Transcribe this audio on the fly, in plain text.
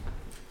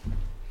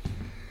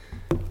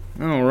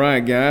All right,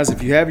 guys,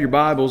 if you have your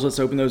Bibles, let's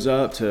open those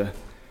up to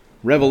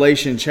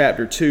Revelation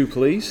chapter 2,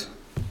 please.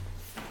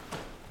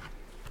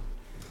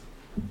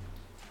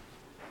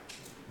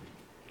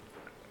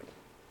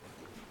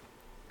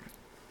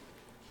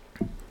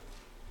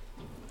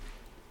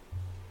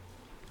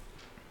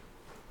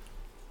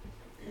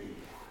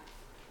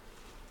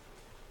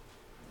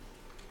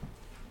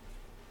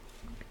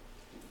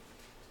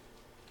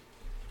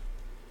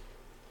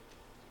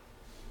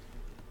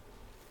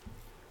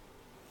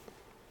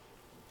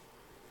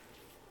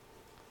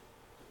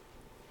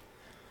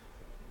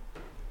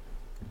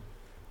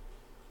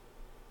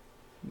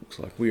 Looks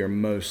like we are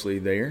mostly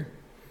there.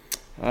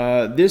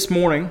 This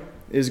morning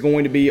is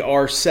going to be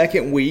our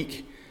second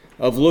week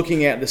of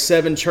looking at the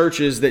 7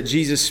 churches that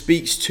Jesus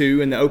speaks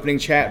to in the opening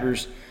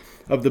chapters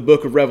of the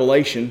book of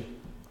Revelation.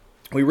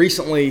 We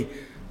recently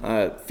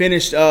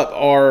finished up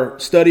our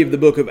study of the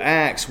book of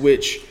Acts,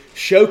 which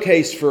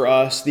showcased for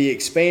us the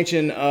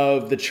expansion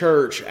of the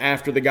church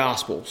after the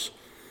Gospels.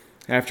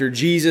 After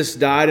Jesus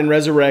died and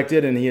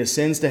resurrected and he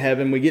ascends to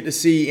heaven, we get to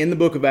see in the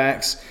book of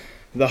Acts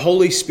the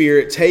Holy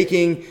Spirit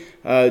taking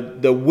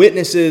the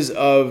witnesses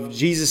of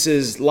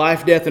Jesus'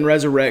 life, death, and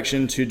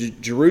resurrection to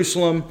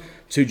Jerusalem,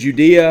 to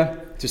Judea,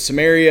 to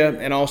Samaria,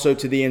 and also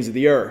to the ends of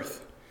the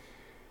earth.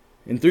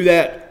 And through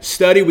that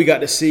study, we got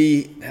to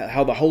see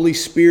how the Holy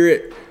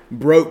Spirit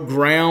broke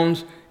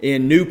ground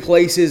in new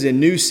places, in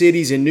new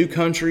cities, in new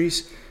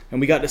countries. And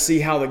we got to see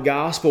how the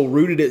gospel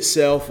rooted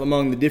itself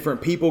among the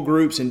different people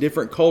groups and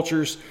different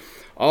cultures,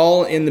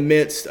 all in the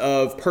midst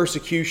of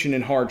persecution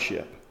and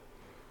hardship.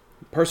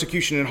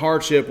 Persecution and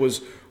hardship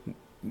was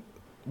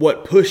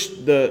what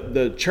pushed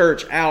the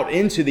church out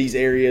into these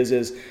areas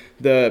as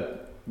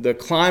the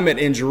climate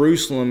in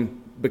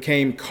Jerusalem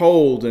became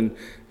cold and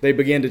they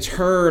began to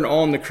turn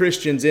on the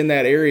Christians in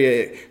that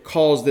area. It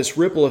caused this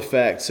ripple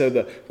effect. So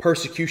the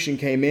persecution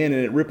came in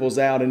and it ripples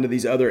out into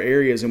these other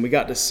areas. And we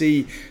got to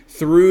see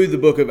through the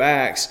book of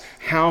Acts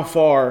how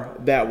far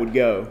that would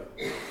go.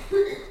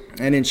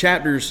 And in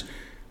chapters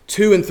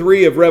 2 and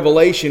 3 of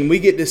Revelation, we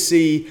get to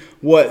see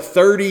what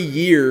 30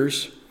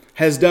 years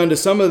has done to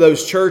some of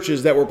those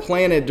churches that were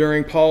planted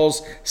during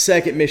Paul's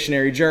second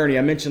missionary journey.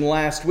 I mentioned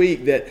last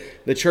week that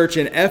the church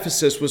in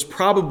Ephesus was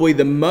probably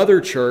the mother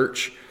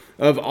church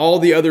of all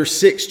the other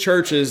 6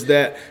 churches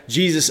that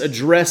Jesus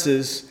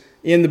addresses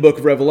in the book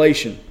of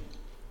Revelation.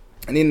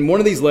 And in one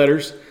of these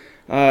letters,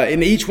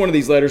 in each one of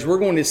these letters, we're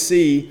going to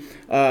see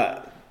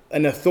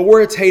an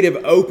authoritative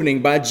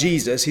opening by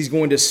Jesus. He's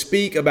going to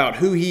speak about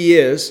who he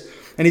is,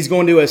 and he's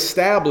going to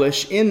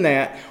establish in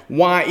that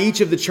why each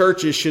of the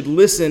churches should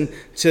listen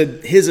to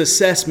his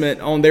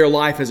assessment on their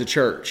life as a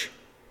church.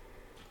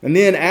 And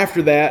then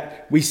after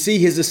that, we see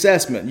his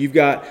assessment. You've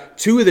got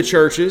 2 of the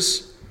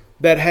churches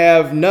that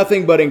have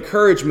nothing but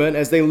encouragement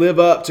as they live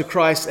up to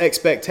Christ's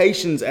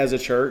expectations as a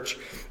church.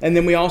 And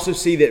then we also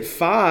see that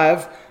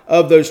 5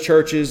 of those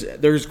churches,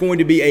 there's going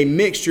to be a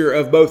mixture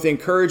of both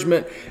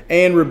encouragement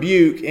and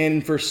rebuke.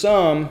 And for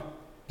some,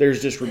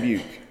 there's just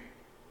rebuke.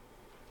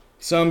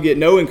 Some get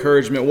no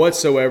encouragement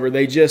whatsoever.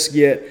 They just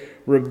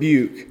get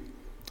rebuke.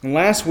 And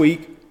last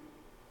week,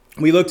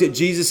 we looked at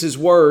Jesus'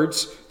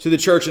 words to the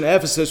church in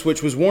Ephesus,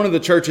 which was one of the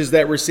churches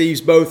that receives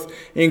both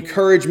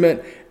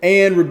encouragement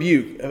and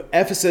rebuke.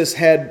 Ephesus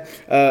had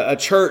a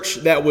church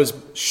that was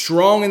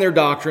strong in their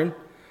doctrine.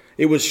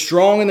 It was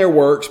strong in their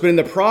works. But in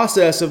the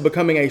process of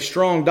becoming a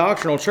strong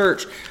doctrinal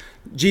church,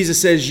 Jesus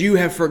says, you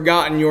have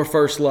forgotten your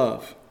first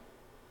love.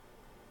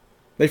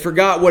 They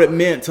forgot what it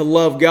meant to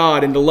love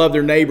God and to love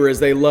their neighbor as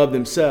they love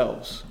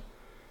themselves.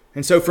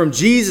 And so from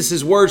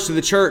Jesus' words to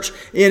the church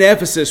in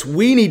Ephesus,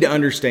 we need to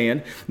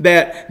understand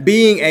that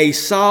being a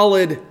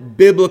solid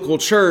biblical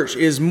church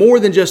is more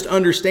than just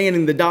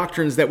understanding the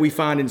doctrines that we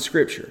find in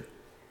Scripture.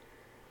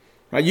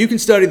 Right? You can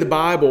study the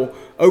Bible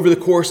over the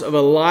course of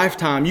a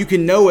lifetime. You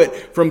can know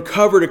it from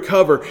cover to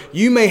cover.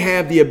 You may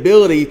have the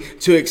ability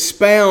to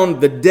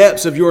expound the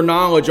depths of your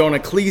knowledge on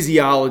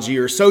ecclesiology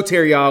or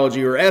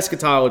soteriology or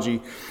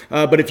eschatology.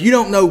 But if you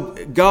don't know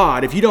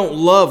God, if you don't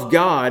love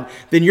God,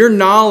 then your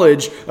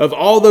knowledge of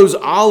all those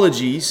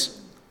ologies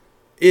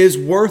is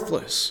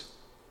worthless.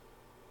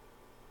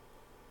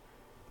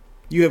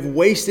 You have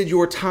wasted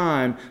your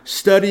time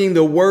studying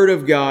the Word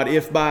of God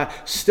if by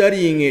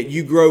studying it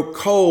you grow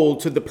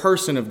cold to the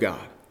person of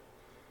God.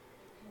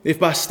 If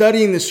by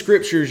studying the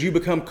Scriptures you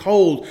become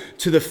cold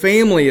to the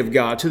family of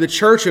God, to the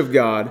church of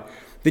God,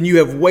 then you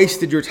have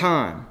wasted your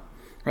time.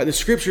 Right? The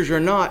Scriptures are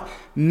not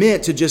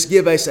meant to just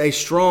give us a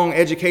strong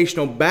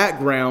educational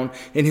background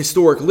in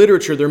historic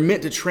literature. They're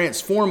meant to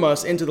transform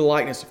us into the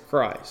likeness of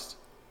Christ.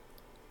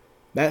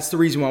 That's the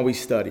reason why we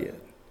study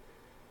it.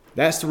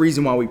 That's the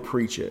reason why we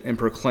preach it and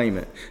proclaim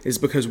it, is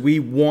because we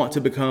want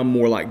to become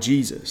more like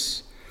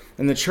Jesus.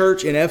 And the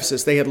church in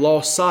Ephesus, they had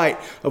lost sight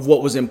of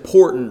what was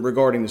important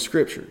regarding the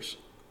Scriptures.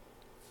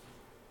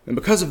 And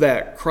because of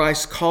that,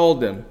 Christ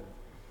called them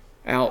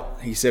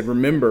out. He said,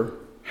 remember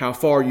how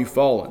far you've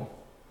fallen.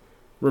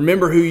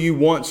 Remember who you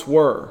once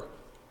were,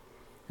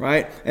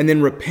 right? And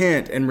then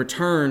repent and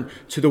return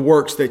to the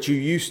works that you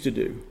used to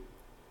do.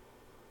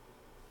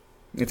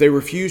 If they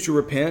refuse to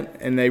repent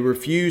and they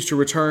refuse to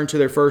return to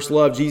their first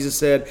love, Jesus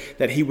said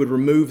that he would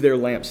remove their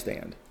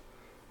lampstand.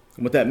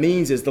 And what that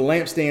means is the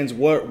lampstands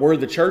were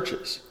the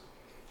churches.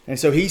 And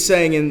so he's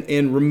saying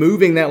in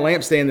removing that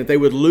lampstand that they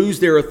would lose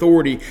their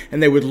authority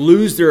and they would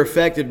lose their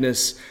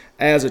effectiveness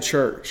as a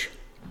church.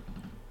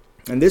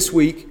 And this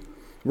week,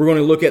 we're going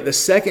to look at the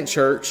second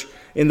church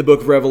in the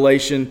book of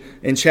Revelation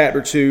in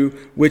chapter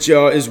 2, which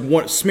is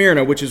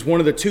Smyrna, which is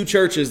one of the two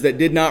churches that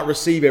did not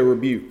receive a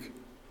rebuke.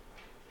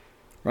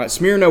 Right,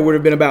 Smyrna would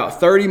have been about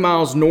 30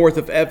 miles north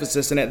of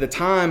Ephesus, and at the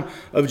time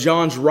of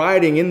John's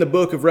writing in the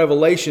book of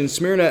Revelation,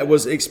 Smyrna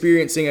was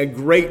experiencing a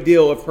great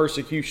deal of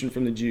persecution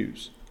from the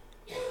Jews.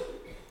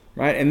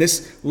 Right, and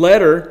this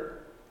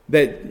letter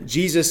that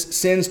Jesus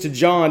sends to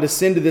John to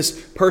send to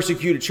this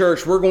persecuted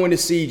church, we're going to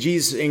see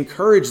Jesus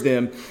encourage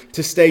them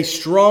to stay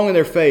strong in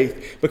their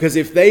faith, because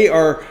if they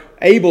are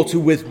able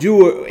to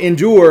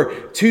endure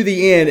to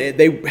the end,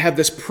 they have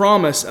this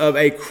promise of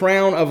a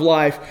crown of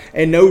life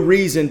and no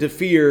reason to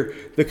fear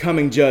the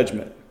coming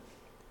judgment.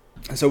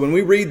 And so when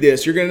we read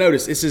this, you're going to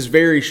notice this is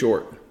very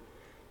short.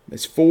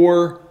 It's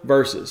 4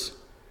 verses.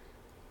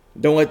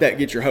 Don't let that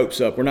get your hopes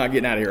up. We're not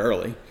getting out of here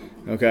early,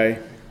 okay?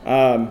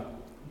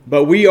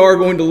 But we are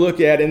going to look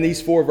at, in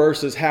these 4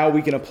 verses, how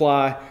we can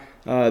apply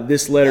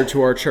this letter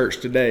to our church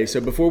today.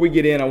 So before we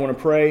get in, I want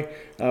to pray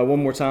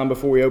one more time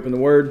before we open the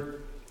Word.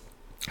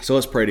 So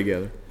let's pray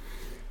together.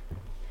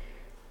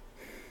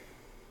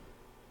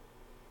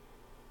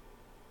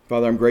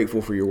 Father, I'm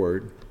grateful for your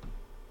word.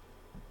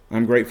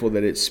 I'm grateful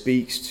that it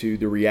speaks to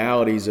the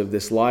realities of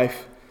this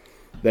life,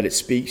 that it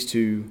speaks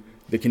to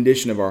the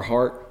condition of our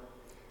heart,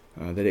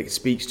 that it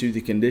speaks to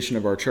the condition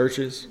of our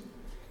churches.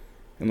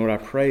 And Lord, I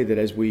pray that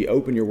as we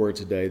open your word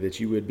today, that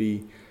you would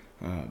be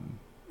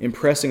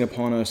impressing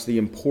upon us the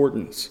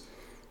importance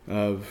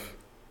of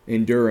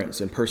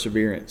endurance and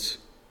perseverance,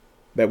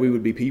 that we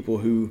would be people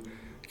who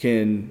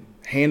can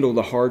handle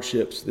the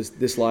hardships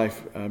this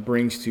life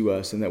brings to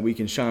us, and that we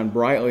can shine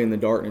brightly in the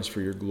darkness for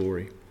your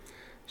glory,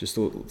 just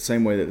the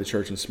same way that the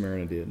church in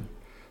Smyrna did.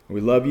 We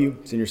love you.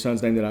 It's in your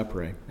Son's name that I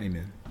pray.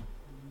 Amen.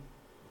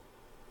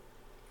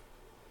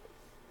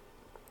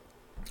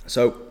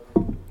 So,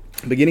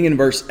 beginning in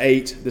verse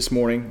 8 this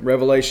morning,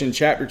 Revelation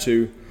chapter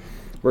 2,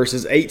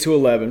 verses 8 to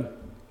 11,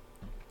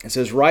 it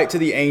says, "Write to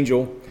the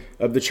angel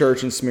of the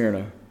church in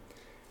Smyrna.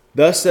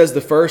 Thus says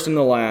the first and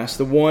the last,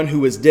 the one who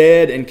was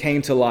dead and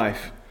came to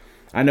life.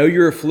 I know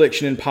your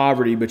affliction and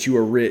poverty, but you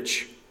are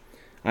rich.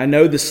 I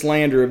know the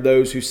slander of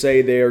those who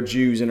say they are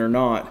Jews and are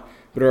not,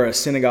 but are a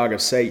synagogue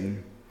of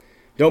Satan.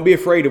 Don't be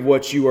afraid of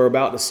what you are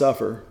about to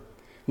suffer.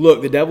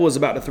 Look, the devil is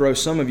about to throw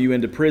some of you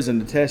into prison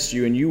to test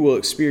you, and you will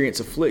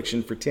experience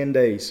affliction for 10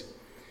 days.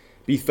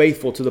 Be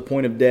faithful to the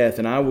point of death,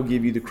 and I will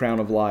give you the crown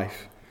of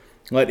life.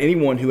 Let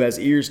anyone who has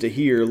ears to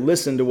hear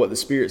listen to what the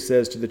Spirit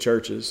says to the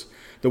churches.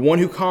 The one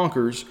who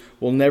conquers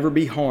will never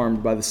be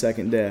harmed by the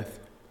second death."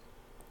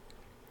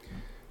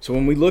 So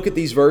when we look at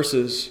these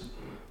verses,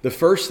 the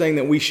first thing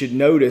that we should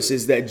notice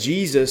is that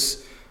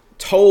Jesus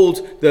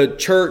told the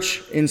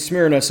church in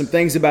Smyrna some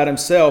things about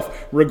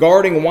himself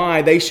regarding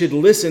why they should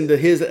listen to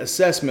his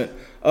assessment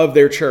of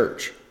their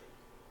church.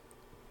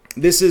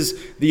 This is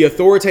the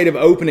authoritative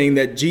opening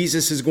that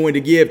Jesus is going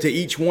to give to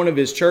each one of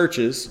his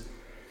churches.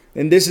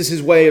 And this is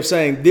his way of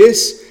saying,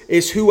 this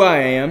is who I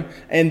am,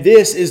 and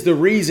this is the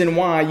reason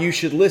why you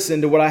should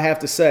listen to what I have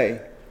to say.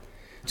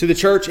 To the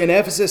church in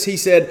Ephesus, he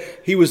said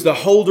he was the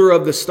holder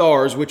of the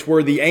stars, which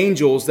were the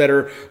angels that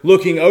are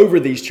looking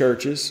over these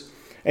churches.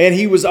 And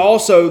he was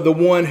also the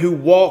one who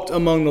walked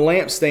among the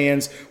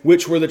lampstands,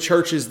 which were the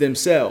churches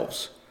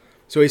themselves.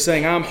 So he's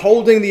saying, I'm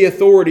holding the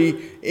authority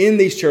in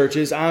these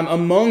churches. I'm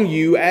among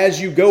you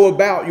as you go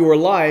about your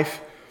life.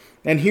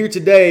 And here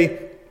today,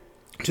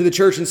 to the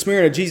church in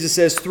Smyrna, Jesus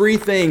says 3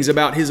 things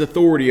about his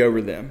authority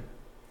over them.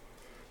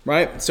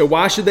 Right? So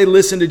why should they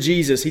listen to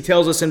Jesus? He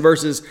tells us in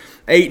verses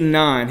 8 and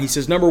 9. He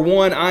says, number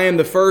 1, I am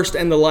the first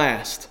and the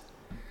last.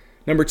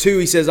 Number 2,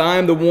 he says, I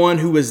am the one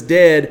who was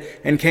dead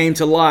and came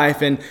to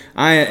life. And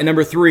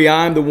number 3,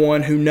 I am the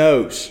one who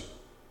knows.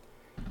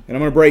 And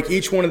I'm going to break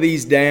each one of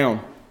these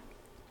down.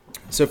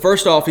 So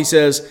first off, he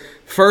says,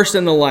 first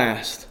and the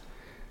last.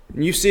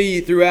 And you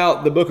see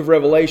throughout the book of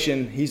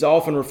Revelation, he's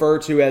often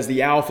referred to as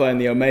the Alpha and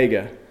the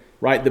Omega,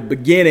 right? The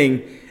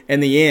beginning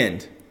and the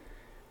end.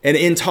 And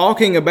in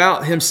talking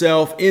about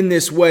himself in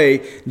this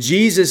way,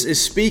 Jesus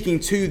is speaking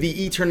to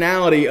the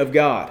eternality of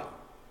God,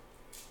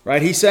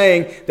 right? He's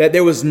saying that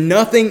there was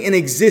nothing in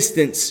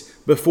existence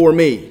before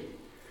me.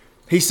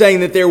 He's saying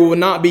that there will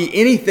not be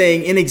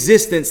anything in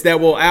existence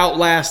that will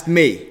outlast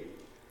me.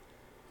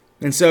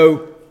 And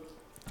so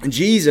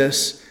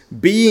Jesus,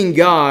 being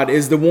God,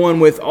 is the one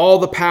with all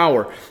the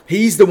power.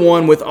 He's the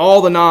one with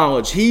all the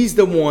knowledge. He's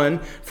the one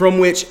from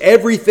which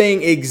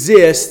everything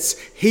exists.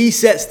 He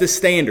sets the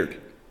standard.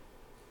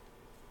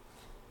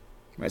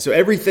 Right, so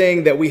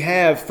everything that we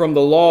have from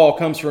the law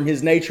comes from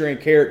his nature and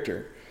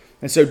character.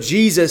 And so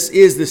Jesus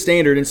is the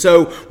standard. And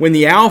so when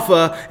the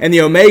Alpha and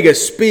the Omega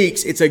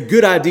speaks, it's a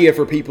good idea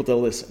for people to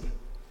listen.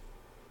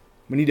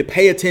 We need to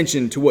pay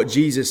attention to what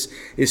Jesus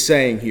is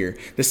saying here.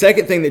 The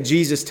second thing that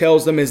Jesus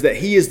tells them is that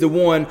He is the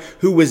one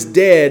who was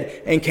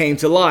dead and came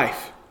to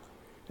life.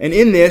 And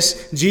in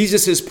this,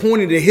 Jesus is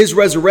pointing to His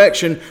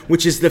resurrection,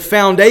 which is the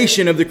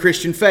foundation of the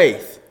Christian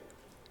faith.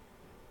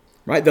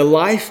 Right? The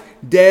life,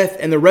 death,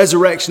 and the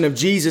resurrection of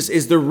Jesus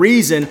is the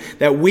reason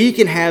that we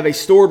can have a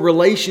restored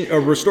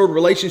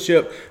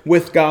relationship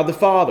with God the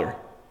Father.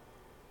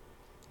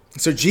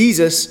 So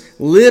Jesus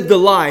lived the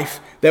life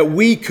that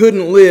we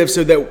couldn't live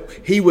so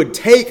that He would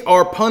take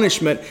our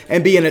punishment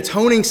and be an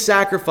atoning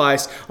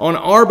sacrifice on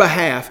our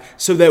behalf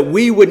so that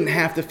we wouldn't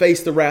have to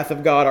face the wrath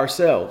of God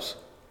ourselves.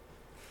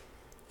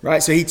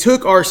 Right? So He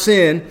took our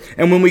sin,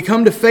 and when we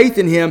come to faith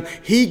in Him,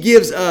 He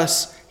gives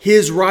us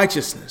His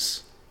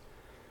righteousness.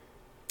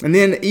 And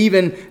then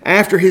even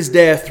after His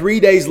death, 3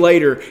 days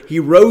later, He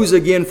rose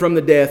again from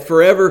death,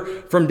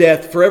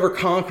 forever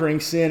conquering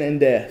sin and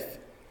death.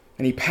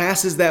 And He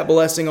passes that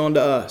blessing on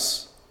to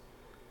us.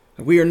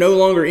 We are no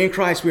longer in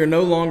Christ, we are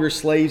no longer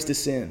slaves to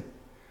sin.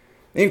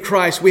 In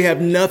Christ, we have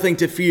nothing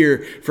to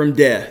fear from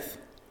death.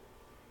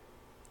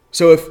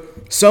 So if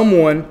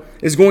someone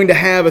is going to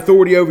have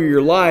authority over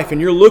your life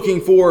and you're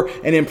looking for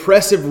an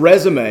impressive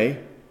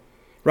resume,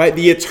 right,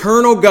 the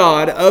eternal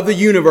God of the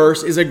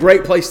universe is a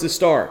great place to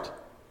start.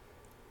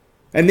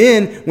 And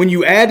then when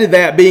you add to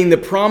that being the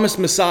promised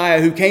Messiah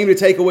who came to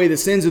take away the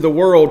sins of the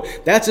world,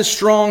 that's a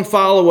strong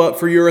follow-up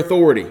for your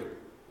authority.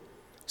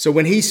 So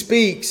when He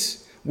speaks,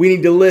 we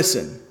need to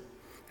listen.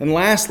 And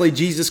lastly,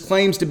 Jesus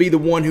claims to be the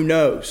one who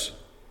knows.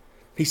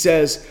 He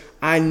says,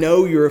 I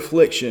know your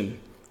affliction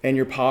and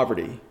your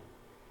poverty.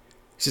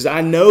 He says,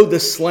 I know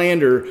the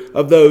slander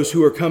of those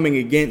who are coming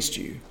against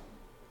you.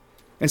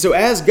 And so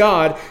as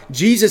God,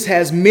 Jesus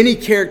has many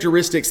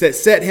characteristics that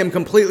set Him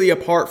completely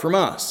apart from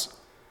us.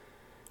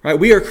 Right?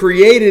 We are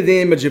created in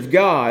the image of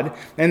God,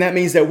 and that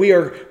means that we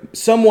are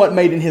somewhat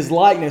made in His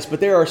likeness, but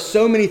there are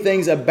so many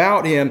things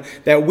about Him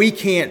that we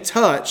can't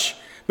touch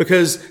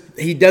because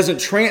He doesn't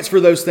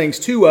transfer those things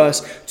to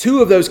us.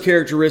 Two of those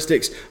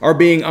characteristics are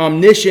being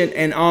omniscient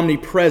and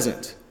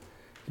omnipresent.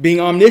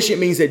 Being omniscient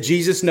means that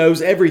Jesus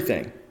knows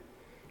everything.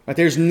 Right?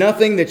 There's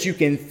nothing that you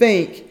can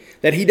think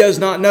that He does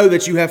not know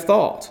that you have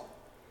thought.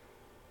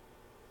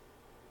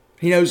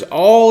 He knows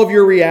all of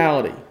your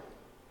reality.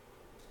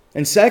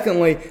 And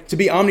secondly, to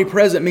be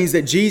omnipresent means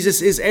that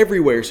Jesus is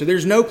everywhere. So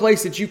there's no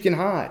place that you can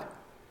hide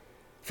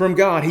from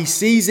God. He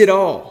sees it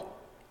all.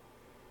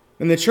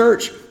 And the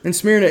church in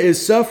Smyrna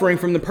is suffering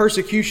from the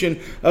persecution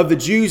of the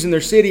Jews in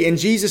their city, and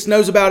Jesus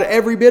knows about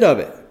every bit of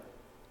it.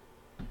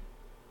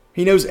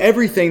 He knows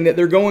everything that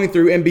they're going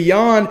through, and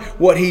beyond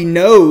what He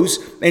knows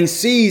and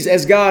sees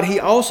as God, He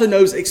also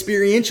knows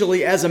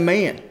experientially as a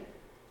man.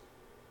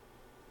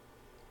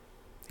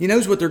 He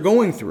knows what they're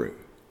going through.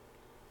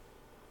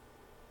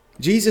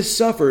 Jesus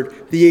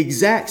suffered the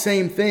exact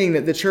same thing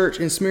that the church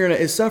in Smyrna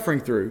is suffering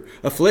through.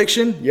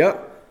 Affliction,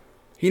 yep.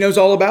 He knows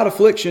all about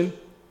affliction.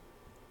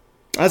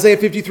 Isaiah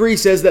 53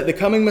 says that the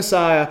coming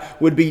Messiah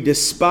would be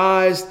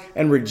despised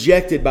and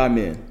rejected by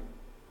men.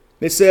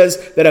 It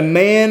says that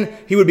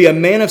he would be a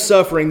man of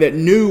suffering that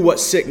knew what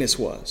sickness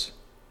was.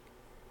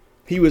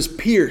 He was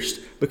pierced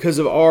because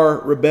of our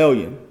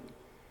rebellion.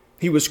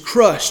 He was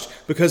crushed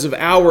because of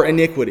our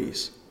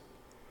iniquities.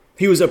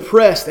 He was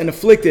oppressed and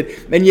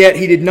afflicted, and yet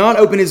He did not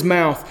open His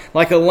mouth.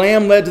 Like a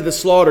lamb led to the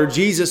slaughter,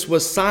 Jesus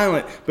was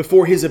silent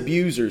before His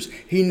abusers.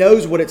 He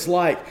knows what it's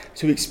like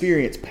to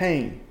experience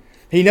pain.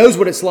 He knows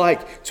what it's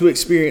like to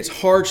experience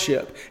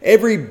hardship.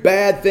 Every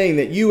bad thing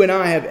that you and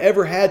I have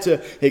ever had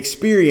to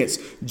experience,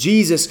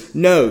 Jesus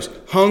knows.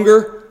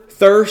 Hunger,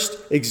 thirst,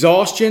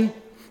 exhaustion,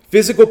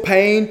 physical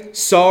pain,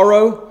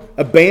 sorrow,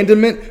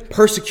 abandonment,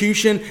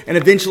 persecution, and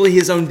eventually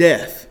His own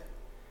death.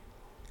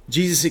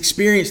 Jesus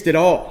experienced it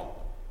all.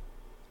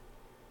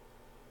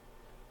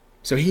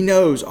 So He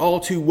knows all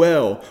too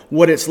well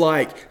what it's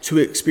like to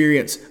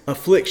experience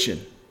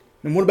affliction.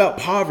 And what about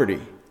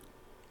poverty?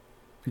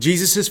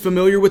 Jesus is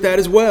familiar with that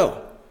as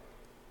well.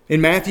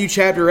 In Matthew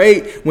chapter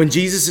 8, when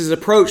Jesus is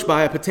approached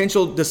by a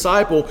potential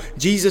disciple,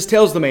 Jesus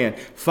tells the man,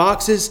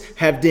 foxes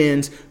have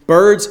dens,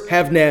 birds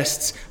have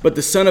nests, but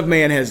the Son of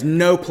Man has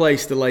no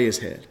place to lay His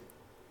head.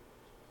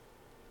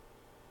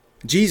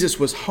 Jesus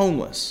was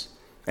homeless.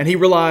 And He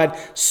relied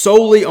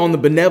solely on the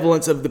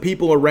benevolence of the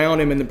people around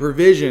Him and the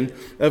provision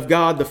of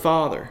God the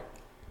Father.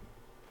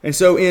 And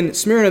so in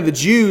Smyrna, the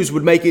Jews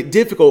would make it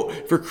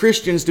difficult for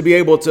Christians to be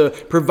able to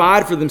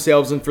provide for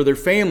themselves and for their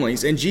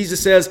families. And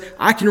Jesus says,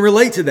 I can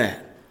relate to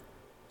that.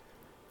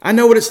 I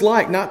know what it's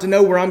like not to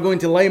know where I'm going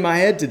to lay my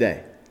head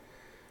today.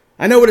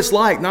 I know what it's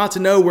like not to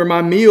know where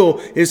my meal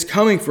is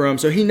coming from.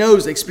 So He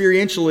knows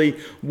experientially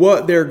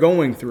what they're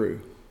going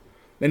through.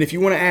 And if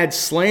you want to add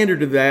slander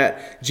to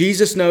that,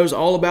 Jesus knows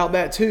all about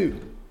that too.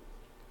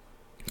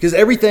 Because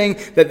everything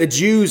that the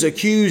Jews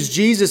accused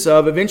Jesus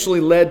of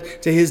eventually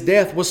led to His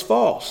death was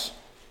false.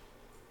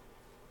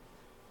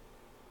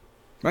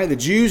 Right? The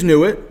Jews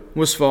knew it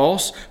was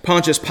false.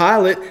 Pontius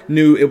Pilate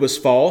knew it was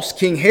false.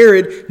 King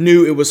Herod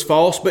knew it was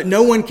false, but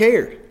no one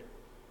cared.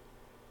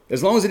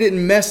 As long as it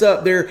didn't mess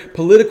up their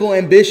political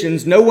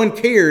ambitions, no one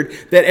cared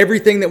that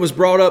everything that was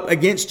brought up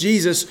against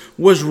Jesus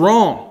was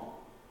wrong.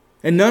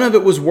 And none of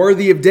it was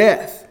worthy of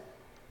death.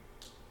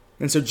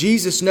 And so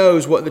Jesus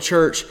knows what the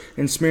church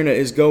in Smyrna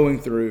is going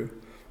through.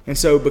 And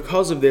so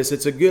because of this,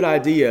 it's a good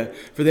idea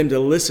for them to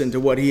listen to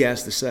what he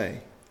has to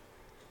say.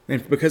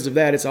 And because of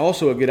that, it's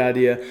also a good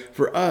idea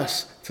for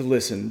us to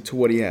listen to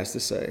what he has to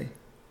say.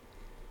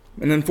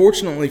 And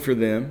unfortunately for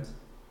them,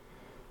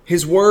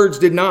 his words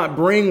did not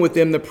bring with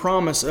them the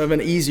promise of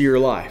an easier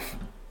life.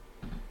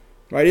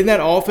 Right? Isn't that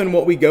often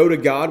what we go to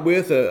God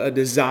with, a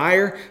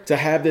desire to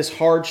have this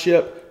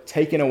hardship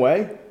taken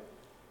away?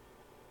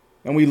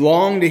 And we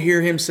long to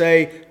hear him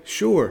say,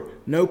 sure,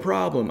 no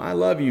problem, I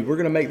love you. We're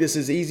going to make this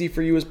as easy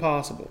for you as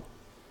possible.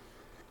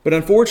 But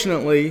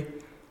unfortunately,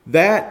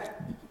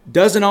 that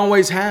doesn't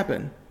always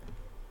happen.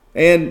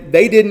 And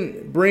they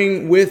didn't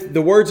bring with,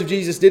 the words of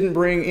Jesus didn't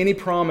bring any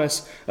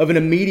promise of an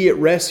immediate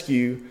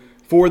rescue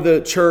for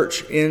the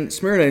church in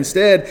Smyrna.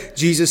 Instead,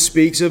 Jesus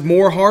speaks of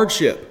more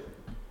hardship.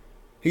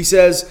 He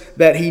says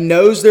that he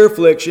knows their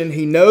affliction,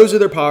 he knows of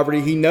their poverty,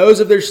 he knows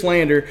of their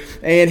slander,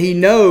 and he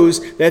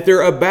knows that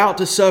they're about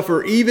to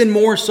suffer even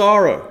more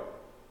sorrow.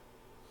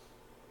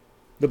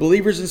 The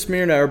believers in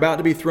Smyrna are about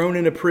to be thrown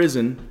into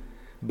prison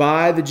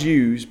by the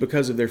Jews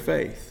because of their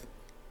faith.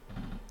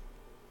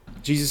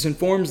 Jesus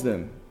informs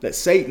them that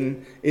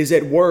Satan is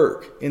at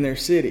work in their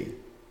city.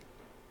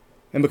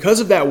 And because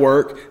of that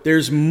work,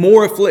 there's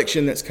more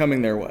affliction that's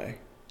coming their way.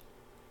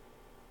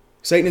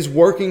 Satan is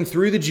working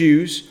through the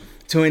Jews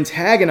to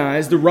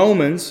antagonize the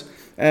Romans,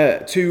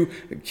 to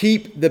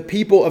keep the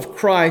people of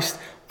Christ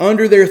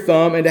under their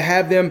thumb and to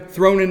have them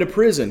thrown into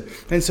prison.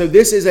 And so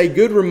this is a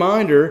good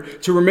reminder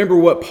to remember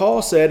what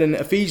Paul said in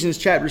Ephesians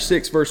chapter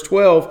 6, verse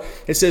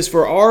 12. It says,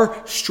 "For our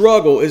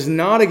struggle is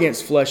not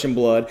against flesh and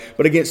blood,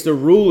 but against the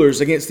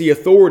rulers, against the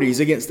authorities,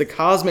 against the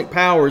cosmic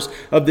powers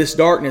of this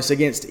darkness,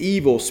 against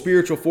evil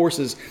spiritual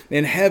forces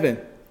in heaven."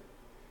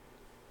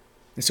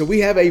 And so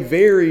we have a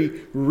very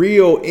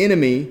real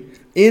enemy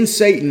in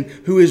Satan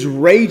who is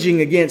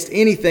raging against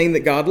anything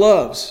that God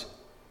loves.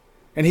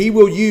 And he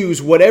will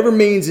use whatever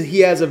means that he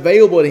has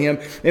available to him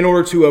in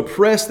order to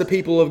oppress the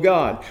people of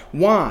God.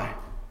 Why?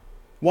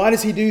 Why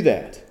does he do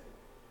that?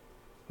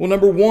 Well,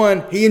 number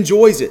one, he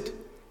enjoys it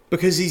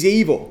because he's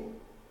evil.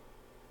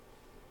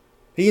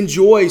 He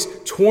enjoys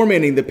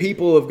tormenting the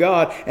people of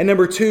God. And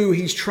number two,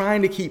 he's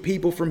trying to keep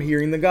people from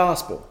hearing the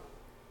gospel.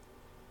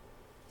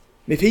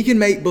 If he can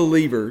make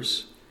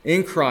believers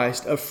in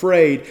Christ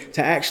afraid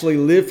to actually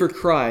live for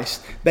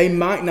Christ, they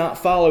might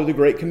not follow the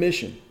Great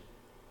Commission.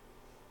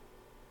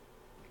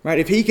 Right?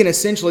 If he can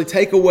essentially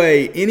take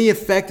away any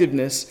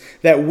effectiveness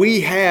that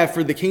we have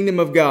for the kingdom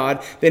of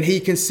God, then he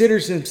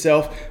considers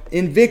himself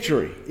in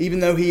victory, even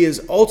though he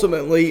is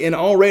ultimately and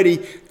already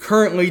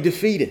currently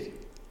defeated.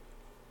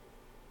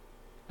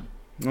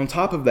 On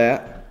top of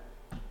that,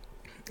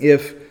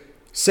 if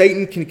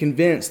Satan can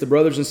convince the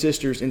brothers and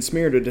sisters in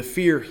Smyrna to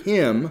fear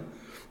him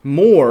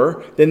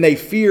more than they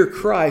fear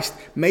Christ,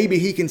 maybe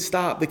he can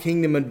stop the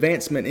kingdom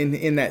advancement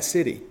in that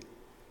city.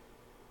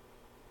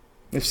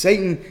 If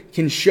Satan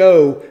can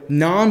show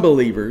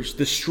non-believers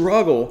the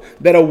struggle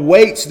that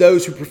awaits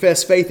those who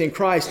profess faith in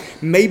Christ,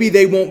 maybe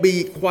they won't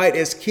be quite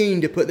as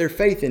keen to put their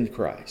faith in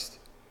Christ.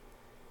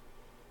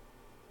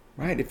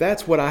 Right? If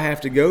that's what I have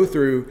to go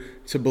through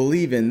to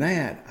believe in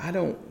that, I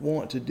don't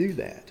want to do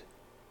that.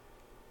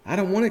 I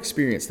don't want to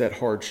experience that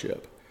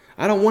hardship.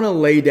 I don't want to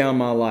lay down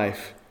my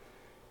life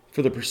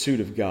for the pursuit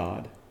of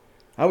God.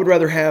 I would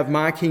rather have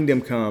my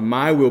kingdom come,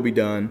 my will be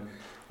done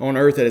on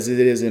earth as it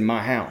is in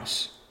my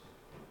house.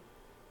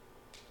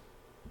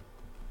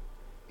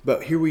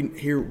 But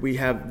here we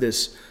have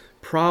this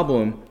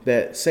problem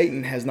that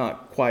Satan has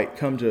not quite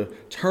come to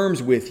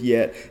terms with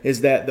yet,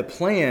 is that the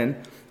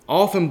plan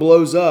often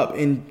blows up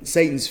in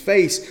Satan's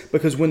face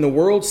because when the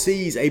world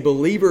sees a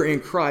believer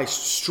in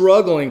Christ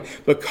struggling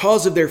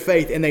because of their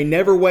faith and they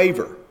never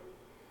waver,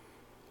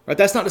 right?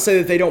 That's not to say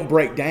that they don't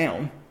break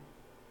down,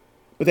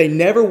 but they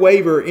never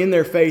waver in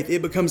their faith.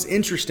 It becomes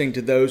interesting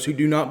to those who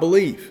do not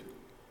believe.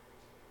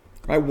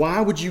 Right?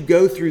 Why would you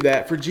go through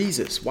that for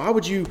Jesus? Why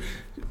would you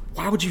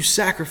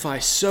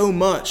sacrifice so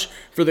much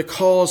for the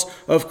cause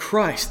of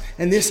Christ?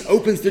 And this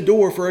opens the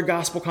door for a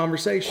gospel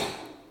conversation.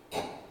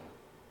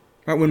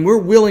 Right? When we're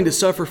willing to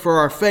suffer for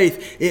our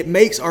faith, it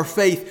makes our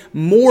faith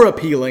more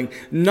appealing,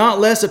 not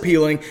less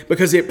appealing,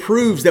 because it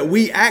proves that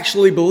we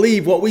actually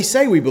believe what we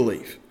say we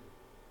believe.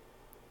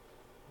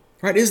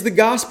 Right? Is the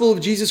gospel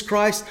of Jesus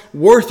Christ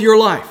worth your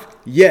life?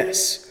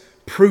 Yes.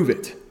 Prove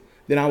it.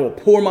 Then I will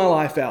pour my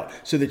life out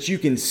so that you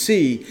can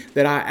see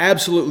that I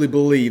absolutely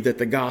believe that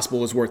the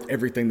gospel is worth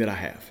everything that I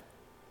have.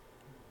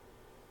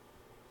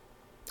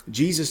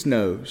 Jesus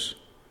knows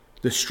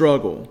the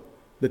struggle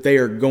that they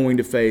are going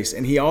to face,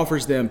 and he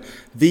offers them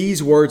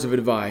these words of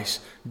advice.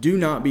 Do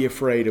not be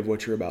afraid of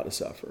what you're about to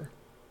suffer.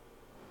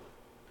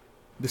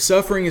 The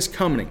suffering is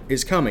coming.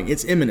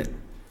 It's imminent.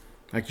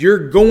 Like,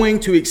 you're going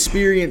to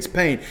experience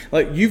pain.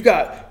 Like, you've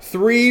got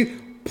 3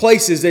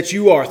 places that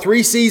you are,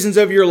 3 seasons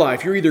of your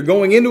life. You're either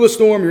going into a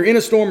storm, you're in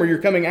a storm, or you're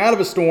coming out of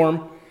a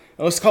storm.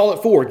 Let's call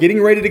it 4,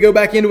 getting ready to go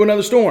back into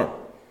another storm.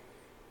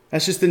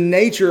 That's just the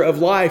nature of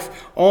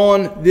life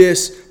on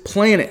this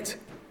planet.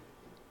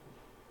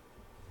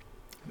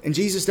 And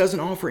Jesus doesn't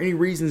offer any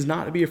reasons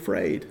not to be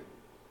afraid.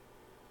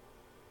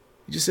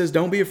 He just says,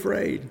 don't be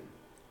afraid.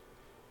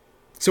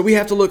 So we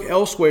have to look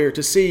elsewhere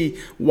to see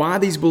why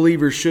these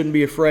believers shouldn't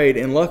be afraid.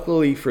 And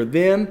luckily for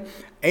them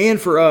and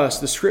for us,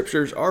 the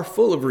Scriptures are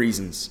full of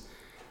reasons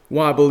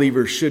why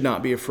believers should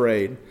not be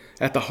afraid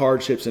at the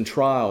hardships and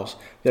trials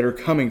that are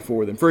coming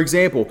for them. For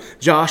example,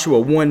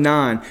 Joshua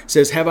 1:9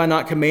 says, have I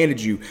not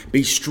commanded you,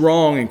 be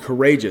strong and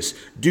courageous.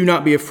 Do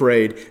not be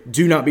afraid.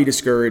 Do not be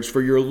discouraged,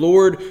 for your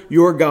Lord,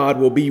 your God,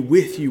 will be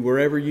with you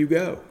wherever you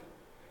go.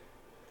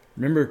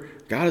 Remember,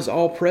 God is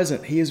all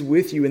present. He is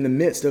with you in the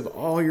midst of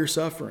all your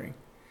suffering.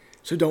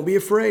 So don't be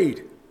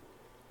afraid.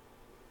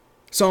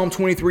 Psalm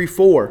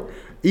 23:4,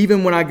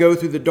 even when I go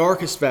through the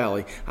darkest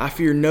valley, I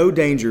fear no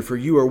danger, for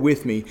you are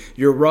with me.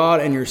 Your rod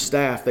and your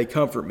staff, they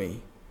comfort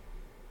me.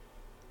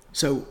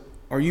 So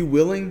are you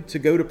willing to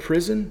go to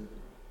prison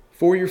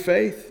for your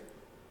faith?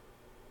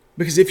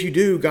 Because if you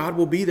do, God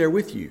will be there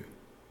with you.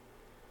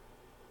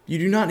 You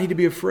do not need to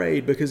be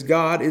afraid because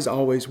God is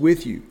always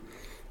with you.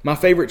 My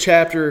favorite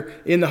chapter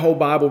in the whole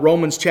Bible,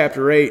 Romans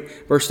chapter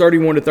 8, verse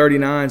 31 to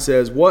 39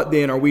 says, what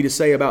then are we to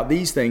say about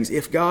these things?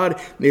 If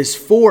God is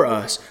for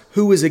us,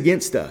 who is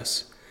against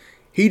us?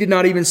 He did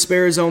not even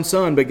spare his own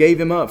son, but gave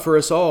him up for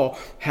us all.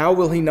 How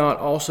will he not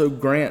also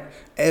grant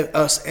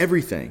us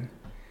everything?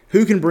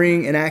 Who can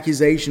bring an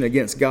accusation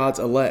against God's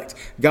elect?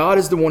 God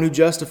is the one who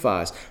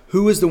justifies.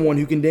 Who is the one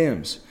who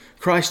condemns?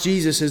 Christ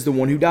Jesus is the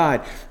one who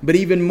died, but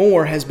even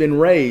more has been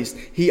raised.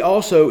 He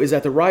also is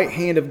at the right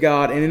hand of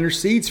God and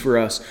intercedes for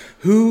us.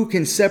 Who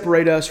can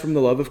separate us from the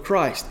love of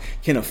Christ?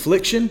 Can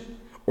affliction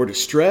or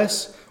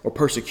distress or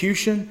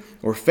persecution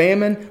or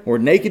famine or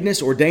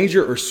nakedness or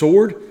danger or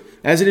sword?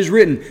 As it is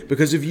written,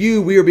 because of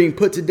you we are being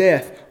put to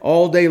death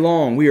all day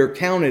long. We are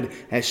counted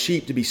as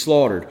sheep to be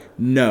slaughtered.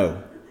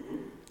 No.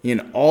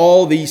 In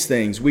all these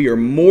things we are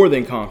more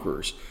than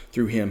conquerors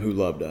through him who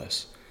loved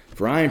us.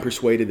 For I am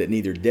persuaded that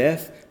neither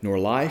death, nor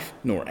life,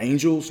 nor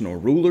angels, nor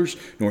rulers,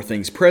 nor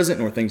things present,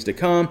 nor things to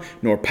come,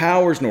 nor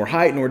powers, nor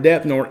height, nor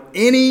depth, nor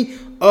any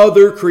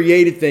other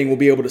created thing will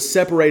be able to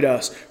separate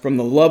us from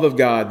the love of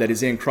God that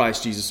is in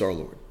Christ Jesus our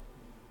Lord.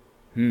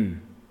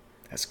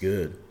 That's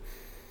good.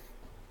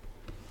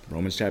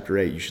 Romans chapter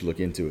 8, you should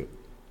look into it.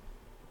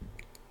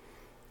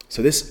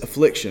 So this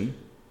affliction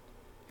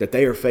that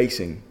they are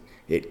facing,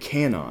 it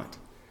cannot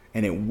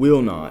and it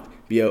will not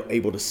be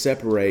able to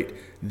separate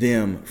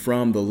them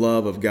from the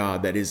love of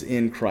God that is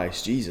in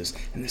Christ Jesus.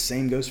 And the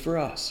same goes for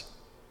us.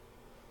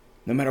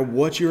 No matter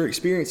what you're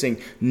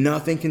experiencing,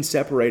 nothing can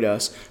separate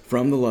us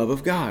from the love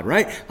of God,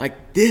 right?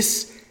 Like,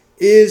 this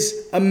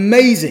is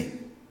amazing.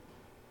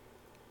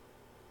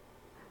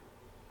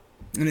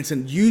 And it's a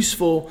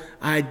useful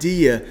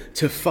idea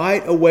to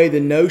fight away the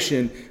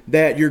notion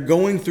that you're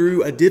going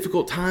through a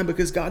difficult time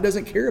because God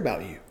doesn't care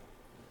about you.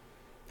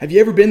 Have you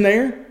ever been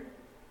there?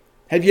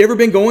 Have you ever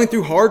been going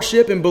through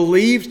hardship and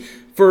believed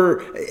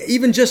for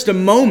even just a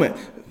moment,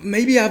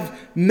 maybe I've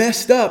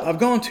messed up, I've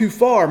gone too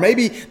far,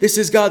 maybe this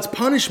is God's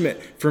punishment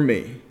for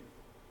me?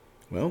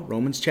 Well,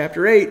 Romans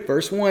chapter 8,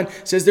 verse 1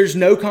 says there's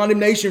no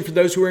condemnation for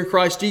those who are in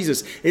Christ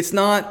Jesus. He's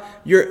not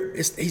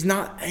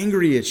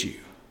angry at you.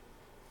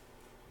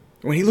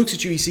 When he looks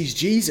at you, he sees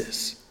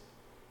Jesus.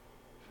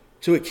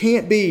 So it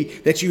can't be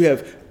that you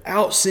have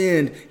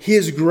outsinned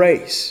his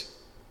grace.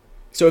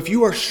 So if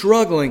you are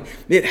struggling,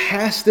 it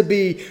has to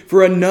be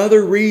for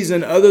another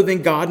reason other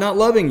than God not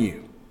loving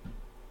you.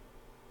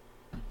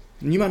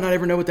 And you might not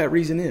ever know what that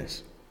reason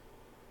is.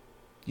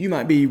 You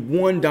might be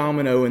one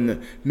domino in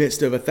the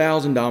midst of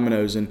 1,000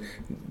 dominoes, and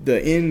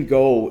the end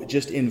goal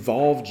just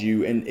involved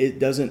you and it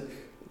doesn't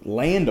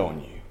land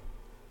on you.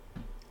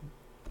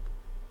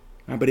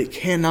 But it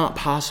cannot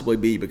possibly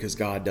be because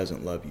God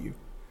doesn't love you.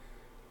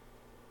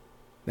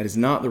 That is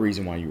not the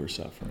reason why you are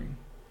suffering.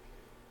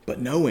 But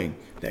knowing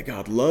that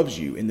God loves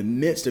you in the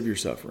midst of your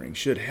suffering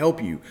should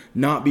help you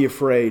not be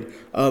afraid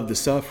of the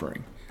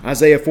suffering.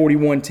 Isaiah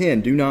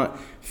 41:10, do not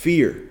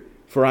fear,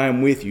 for I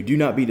am with you. Do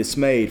not be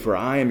dismayed, for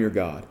I am your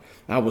God.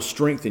 I will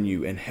strengthen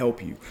you and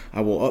help you.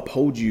 I will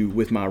uphold you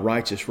with my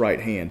righteous right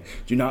hand.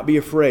 Do not be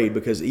afraid,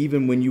 because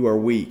even when you are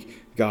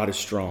weak, God is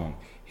strong.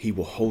 He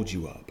will hold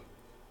you up.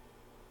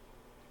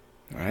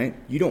 All right?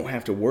 You don't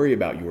have to worry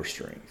about your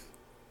strength.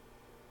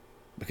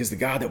 Because the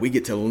God that we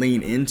get to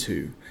lean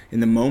into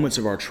in the moments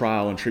of our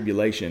trial and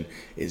tribulation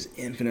is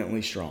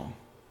infinitely strong.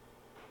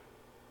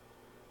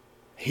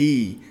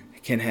 He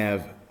can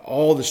have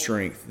all the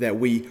strength that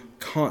we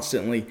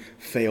constantly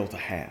fail to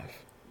have.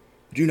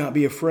 Do not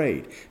be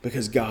afraid,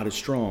 because God is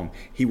strong.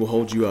 He will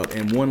hold you up.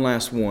 And one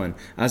last one,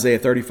 Isaiah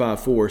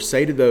 35:4,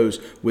 say to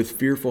those with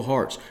fearful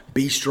hearts,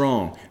 be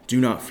strong, do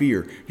not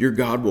fear. Your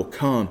God will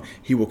come.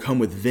 He will come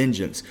with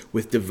vengeance,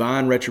 with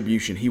divine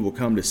retribution. He will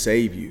come to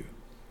save you.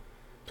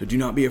 So do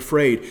not be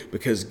afraid,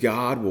 because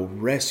God will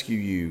rescue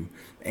you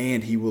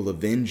and he will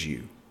avenge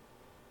you.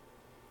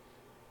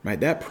 right?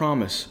 That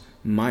promise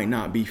might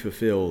not be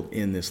fulfilled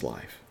in this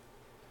life.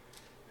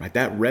 Right?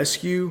 That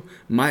rescue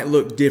might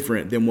look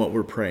different than what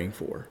we're praying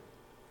for.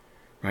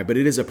 Right? But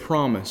it is a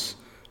promise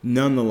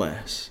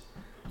nonetheless.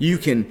 You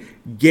can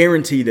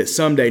guarantee that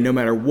someday, no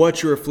matter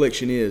what your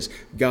affliction is,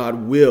 God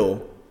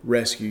will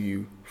rescue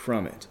you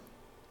from it.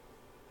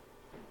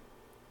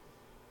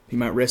 He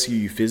might rescue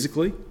you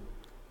physically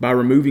by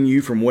removing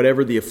you from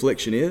whatever the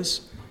affliction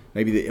is.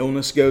 Maybe the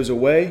illness goes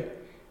away.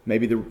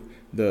 Maybe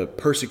the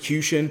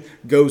persecution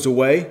goes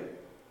away.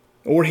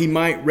 Or he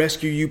might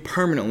rescue you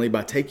permanently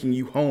by taking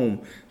you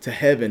home to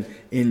heaven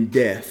in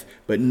death.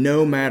 But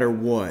no matter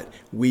what,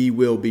 we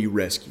will be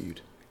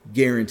rescued.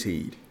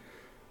 Guaranteed.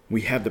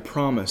 We have the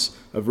promise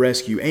of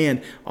rescue.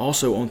 And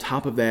also on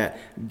top of that,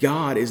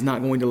 God is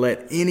not going to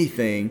let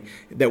anything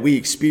that we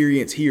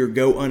experience here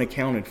go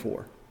unaccounted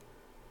for.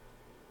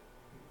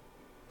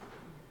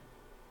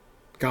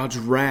 God's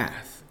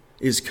wrath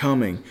is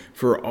coming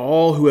for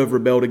all who have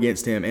rebelled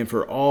against him and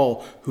for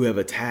all who have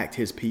attacked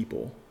his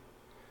people.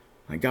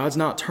 God's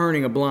not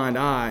turning a blind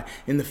eye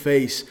in the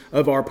face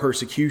of our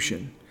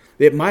persecution.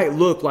 It might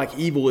look like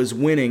evil is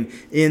winning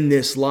in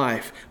this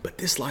life, but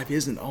this life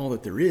isn't all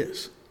that there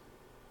is.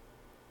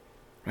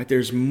 Right?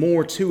 There's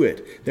more to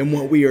it than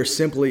what we are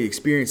simply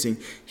experiencing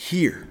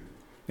here.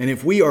 And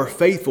if we are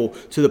faithful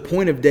to the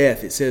point of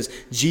death, it says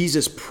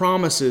Jesus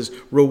promises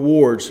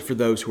rewards for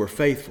those who are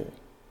faithful.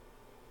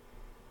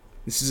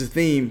 This is a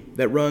theme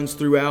that runs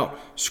throughout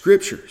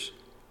Scriptures.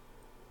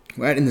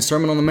 Right? In the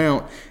Sermon on the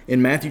Mount,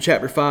 in Matthew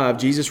chapter 5,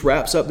 Jesus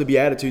wraps up the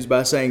Beatitudes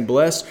by saying,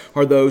 "Blessed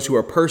are those who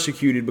are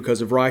persecuted because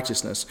of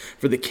righteousness,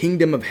 for the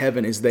kingdom of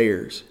heaven is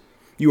theirs.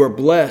 You are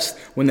blessed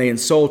when they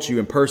insult you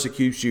and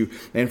persecute you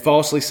and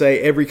falsely say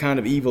every kind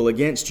of evil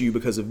against you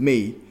because of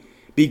me.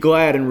 Be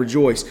glad and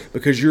rejoice,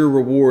 because your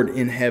reward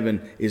in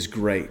heaven is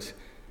great.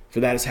 For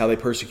that is how they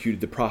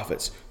persecuted the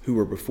prophets who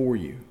were before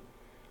you."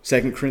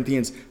 2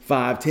 Corinthians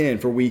 5:10,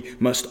 "For we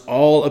must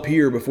all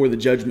appear before the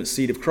judgment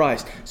seat of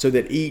Christ, so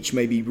that each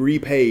may be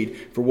repaid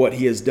for what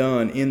he has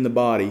done in the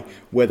body,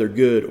 whether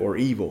good or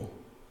evil."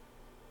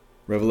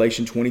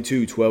 Revelation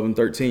 22:12 and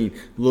 13,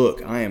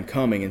 "Look, I am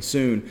coming, and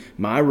soon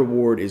my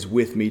reward is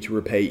with me to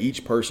repay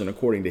each person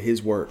according to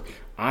his work.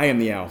 I am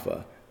the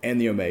Alpha and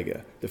the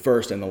Omega, the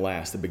first and the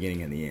last, the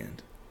beginning and the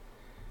end."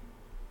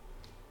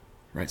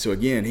 Right, so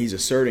again, he's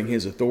asserting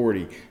his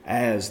authority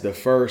as the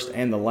first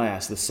and the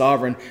last, the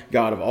sovereign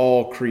God of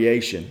all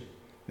creation.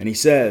 And he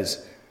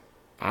says,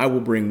 "I will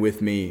bring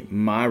with me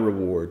my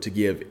reward to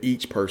give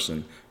each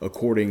person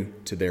according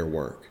to their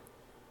work."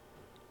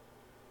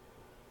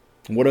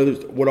 What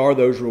are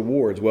those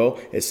rewards? Well,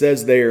 it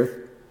says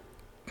there,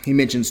 he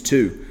mentions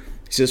two.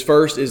 He says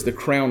first is the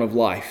crown of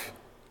life.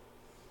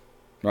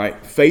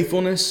 Right?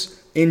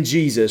 Faithfulness in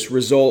Jesus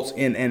results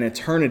in an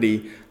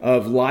eternity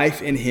of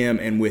life in him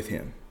and with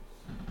him.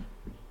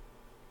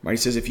 Right? He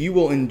says, if you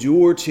will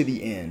endure to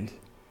the end,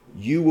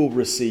 you will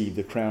receive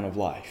the crown of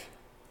life.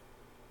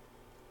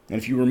 And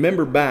if you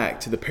remember back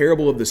to the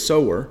parable of the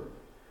sower,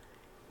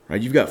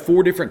 right, you've got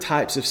 4 different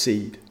types of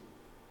seed.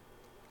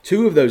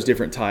 2 of those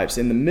different types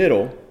in the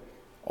middle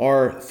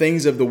are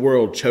things of the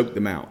world choke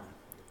them out.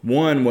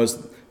 One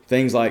was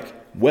things like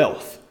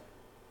wealth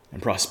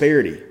and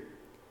prosperity,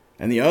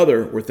 and the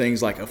other were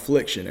things like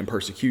affliction and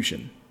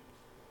persecution.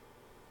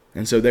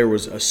 And so there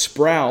was a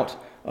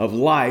sprout of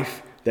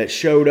life that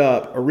showed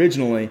up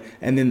originally,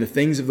 and then the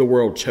things of the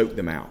world choked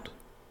them out.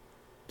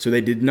 So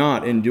they did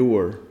not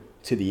endure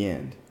to the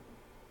end.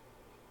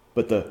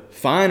 But the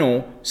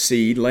final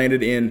seed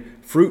landed in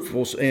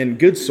fruitful and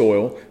good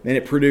soil, and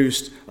it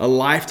produced a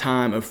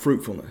lifetime of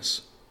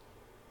fruitfulness.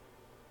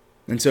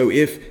 And so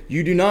if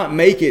you do not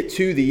make it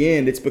to the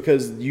end, it's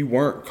because you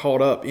weren't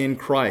caught up in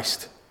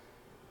Christ.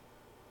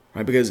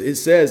 Right? Because it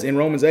says in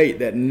Romans 8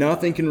 that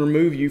nothing can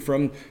remove you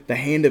from the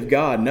hand of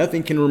God.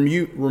 Nothing can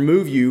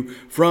remove you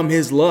from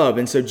his love.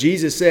 And so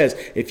Jesus says,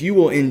 if you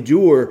will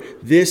endure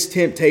this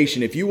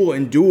temptation, if you will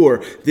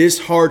endure this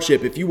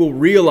hardship, if you will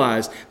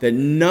realize that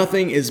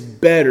nothing is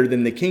better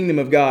than the kingdom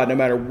of God, no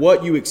matter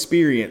what you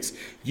experience,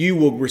 you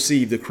will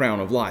receive the crown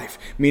of life,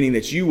 meaning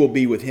that you will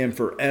be with him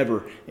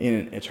forever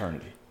in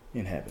eternity,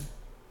 in heaven.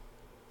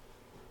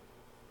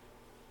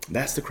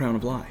 That's the crown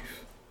of life.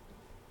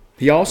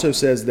 He also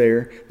says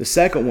there, the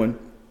second one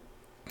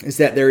is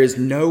that there is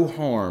no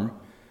harm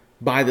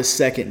by the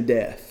second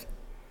death.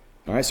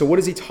 All right, so what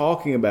is he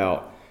talking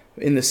about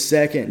in the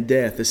second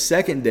death? The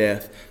second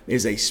death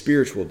is a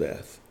spiritual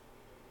death.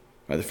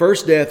 Right, the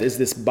first death is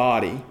this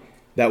body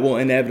that will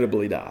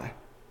inevitably die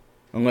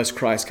unless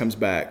Christ comes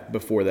back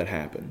before that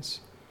happens.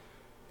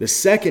 The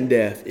second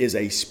death is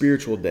a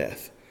spiritual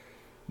death.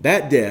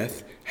 That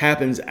death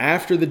happens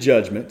after the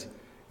judgment.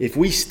 If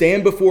we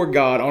stand before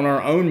God on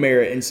our own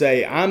merit and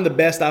say, I'm the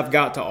best I've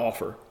got to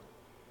offer.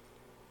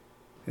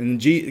 And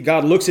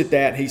God looks at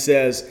that, he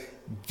says,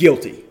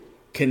 guilty,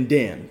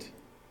 condemned,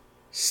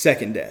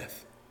 second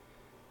death.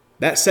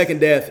 That second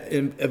death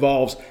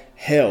involves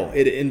hell.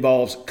 It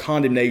involves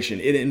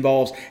condemnation. It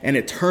involves an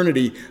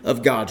eternity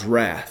of God's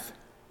wrath.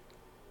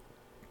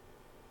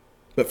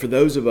 but for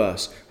those of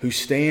us who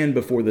stand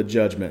before the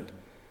judgment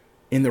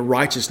in the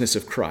righteousness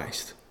of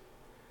Christ,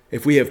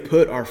 if we have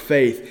put our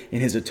faith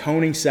in his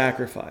atoning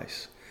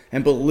sacrifice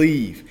and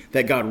believe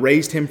that God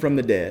raised him from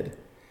the dead,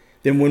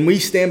 then when we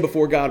stand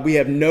before God, we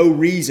have no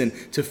reason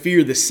to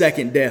fear the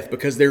second death,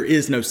 because there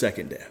is no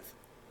second death.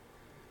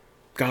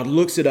 God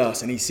looks at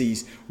us and he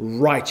sees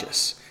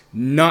righteous,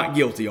 not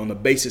guilty, on the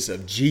basis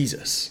of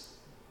Jesus.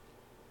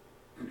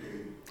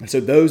 And so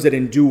those that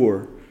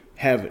endure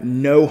have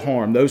no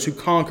harm. Those who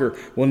conquer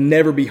will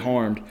never be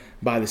harmed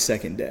by the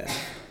second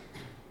death.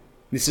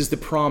 This is the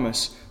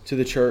promise to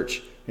the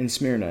church in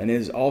Smyrna, and it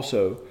is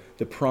also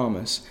the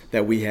promise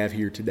that we have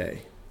here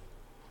today.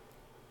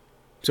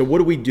 So what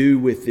do we do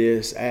with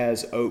this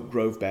as Oak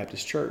Grove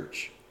Baptist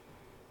Church?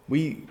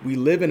 We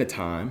live in a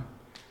time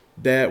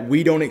that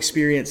we don't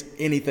experience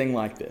anything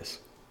like this.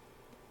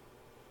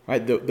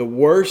 Right? The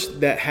worst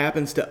that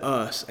happens to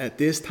us at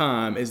this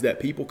time is that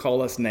people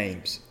call us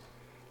names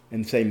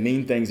and say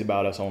mean things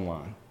about us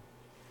online.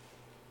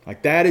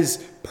 Like, that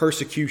is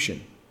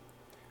persecution.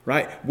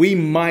 Right? We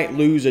might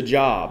lose a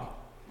job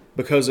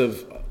because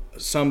of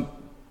some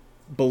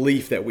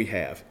belief that we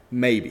have,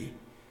 maybe.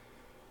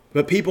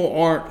 But people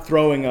aren't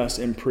throwing us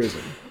in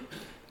prison.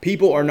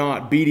 People are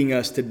not beating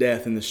us to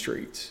death in the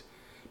streets.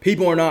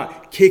 People are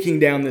not kicking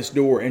down this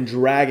door and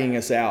dragging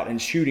us out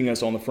and shooting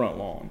us on the front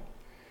lawn.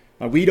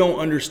 Now, we don't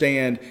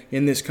understand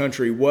in this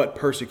country what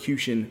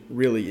persecution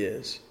really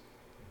is.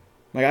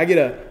 Like, I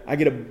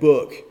get a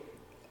book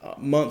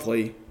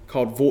monthly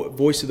called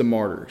Voice of the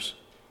Martyrs.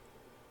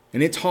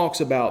 And it talks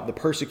about the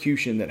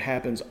persecution that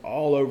happens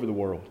all over the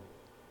world.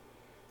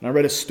 And I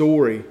read a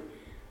story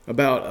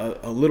about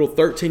a little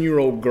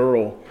 13-year-old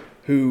girl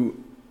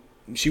who,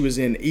 she was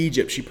in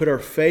Egypt. She put her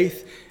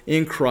faith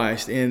in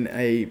Christ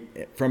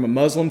from a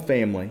Muslim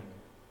family,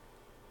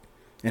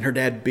 and her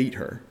dad beat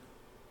her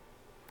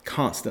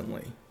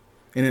constantly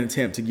in an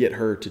attempt to get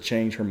her to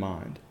change her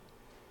mind.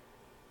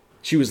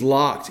 She was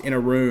locked in a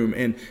room,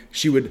 and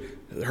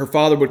her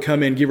father would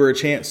come in, give her a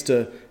chance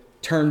to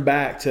turn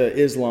back to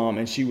Islam,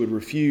 and she would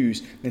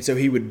refuse. And so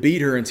he would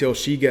beat her until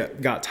she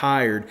got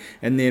tired.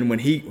 And then when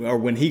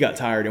he got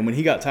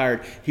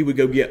tired, he would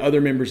go get other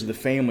members of the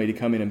family to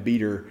come in and beat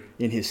her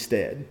in his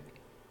stead.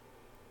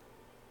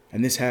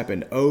 And this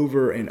happened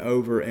over and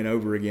over and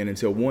over again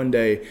until one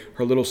day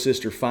her little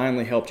sister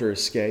finally helped her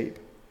escape.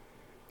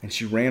 And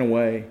she ran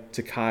away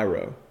to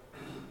Cairo.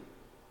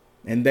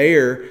 And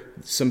there,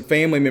 some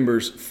family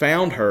members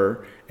found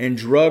her and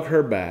drug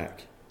her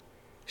back.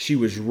 She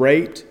was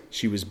raped,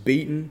 she was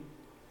beaten,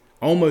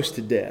 almost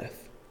to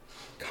death,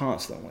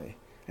 constantly.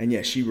 And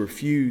yet she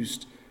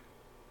refused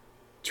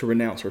to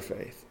renounce her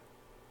faith.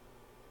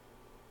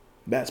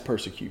 That's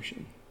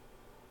persecution.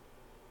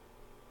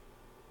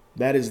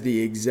 That is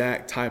the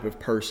exact type of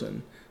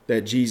person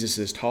that Jesus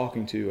is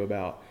talking to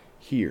about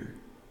here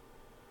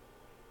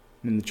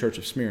in the church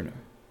of Smyrna.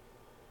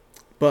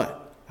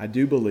 But I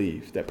do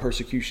believe that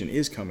persecution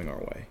is coming our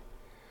way.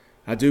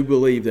 I do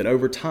believe that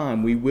over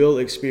time we will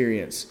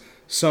experience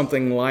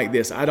something like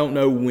this. I don't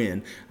know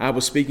when. I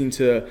was speaking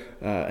to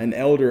an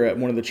elder at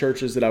one of the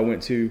churches that I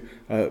went to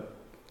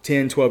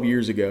 10, 12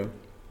 years ago.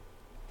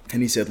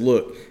 And he said,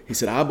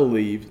 I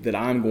believe that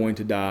I'm going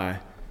to die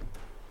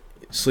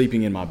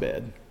sleeping in my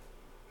bed.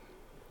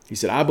 He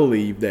said, I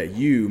believe that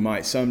you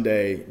might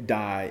someday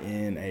die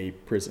in a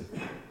prison.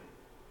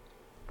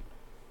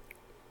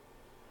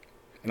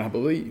 And I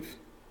believe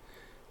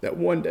that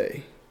one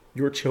day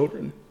your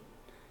children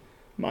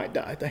might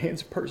die at the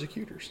hands of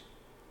persecutors.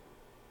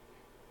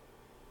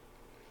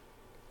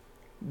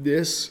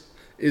 This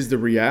is the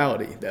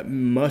reality that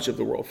much of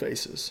the world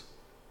faces.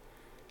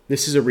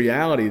 This is a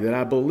reality that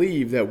I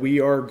believe that we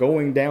are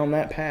going down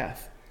that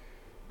path,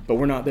 but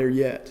we're not there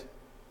yet.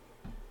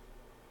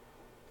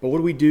 But what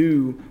do we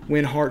do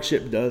when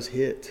hardship does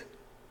hit?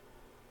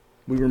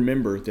 We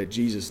remember that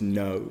Jesus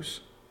knows.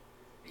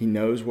 He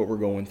knows what we're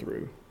going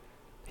through.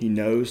 He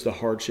knows the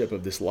hardship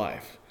of this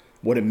life,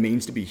 what it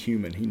means to be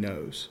human. He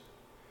knows.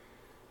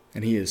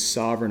 And he is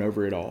sovereign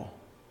over it all.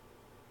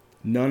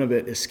 None of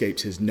it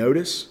escapes his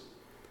notice.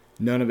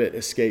 None of it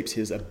escapes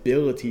his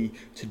ability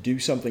to do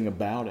something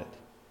about it.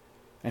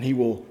 And he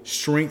will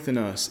strengthen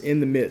us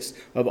in the midst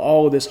of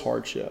all of this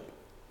hardship.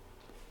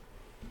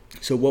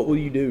 So what will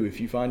you do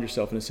if you find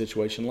yourself in a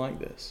situation like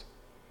this?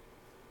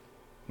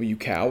 Will you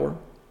cower?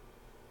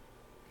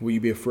 Will you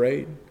be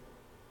afraid?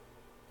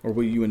 Or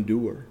will you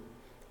endure?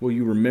 Will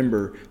you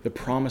remember the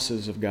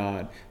promises of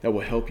God that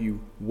will help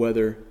you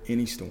weather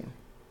any storm?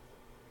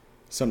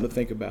 Something to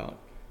think about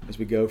as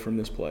we go from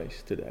this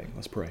place today.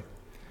 Let's pray.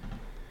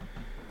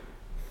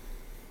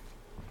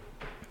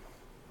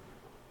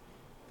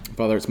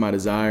 Father, it's my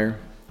desire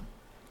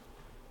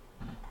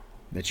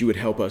that you would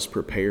help us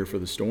prepare for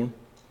the storm,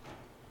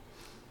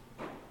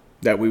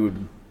 that we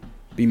would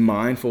be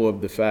mindful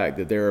of the fact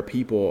that there are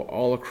people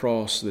all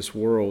across this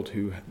world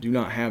who do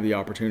not have the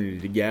opportunity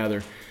to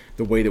gather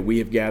the way that we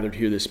have gathered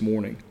here this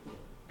morning.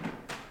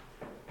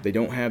 They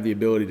don't have the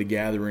ability to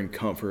gather in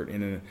comfort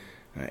in an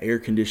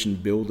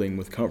air-conditioned building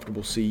with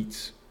comfortable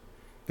seats.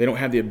 They don't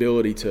have the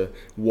ability to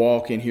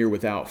walk in here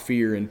without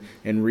fear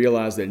and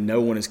realize that no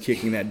one is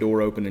kicking that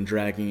door open and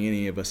dragging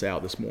any of us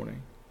out this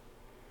morning.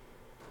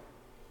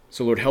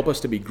 So Lord, help us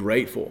to be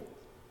grateful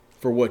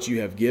for what you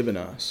have given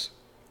us,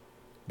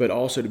 but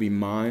also to be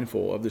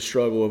mindful of the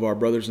struggle of our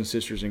brothers and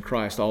sisters in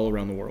Christ all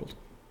around the world.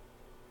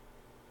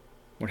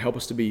 Lord, help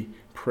us to be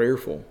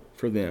prayerful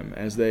for them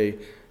as they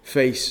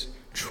face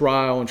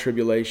trial and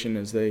tribulation,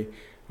 as they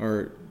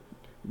are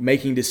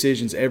making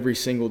decisions every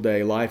single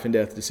day, life and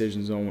death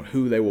decisions on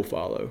who they will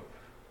follow.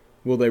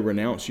 Will they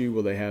renounce you?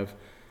 Will they have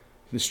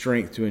the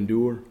strength to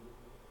endure?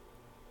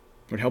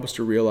 Lord, help us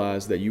to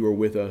realize that you are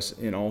with us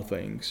in all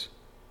things,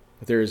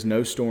 that there is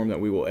no storm that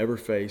we will ever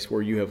face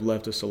where you have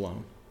left us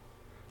alone.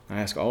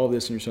 I ask all of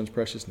this in your Son's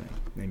precious name.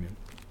 Amen.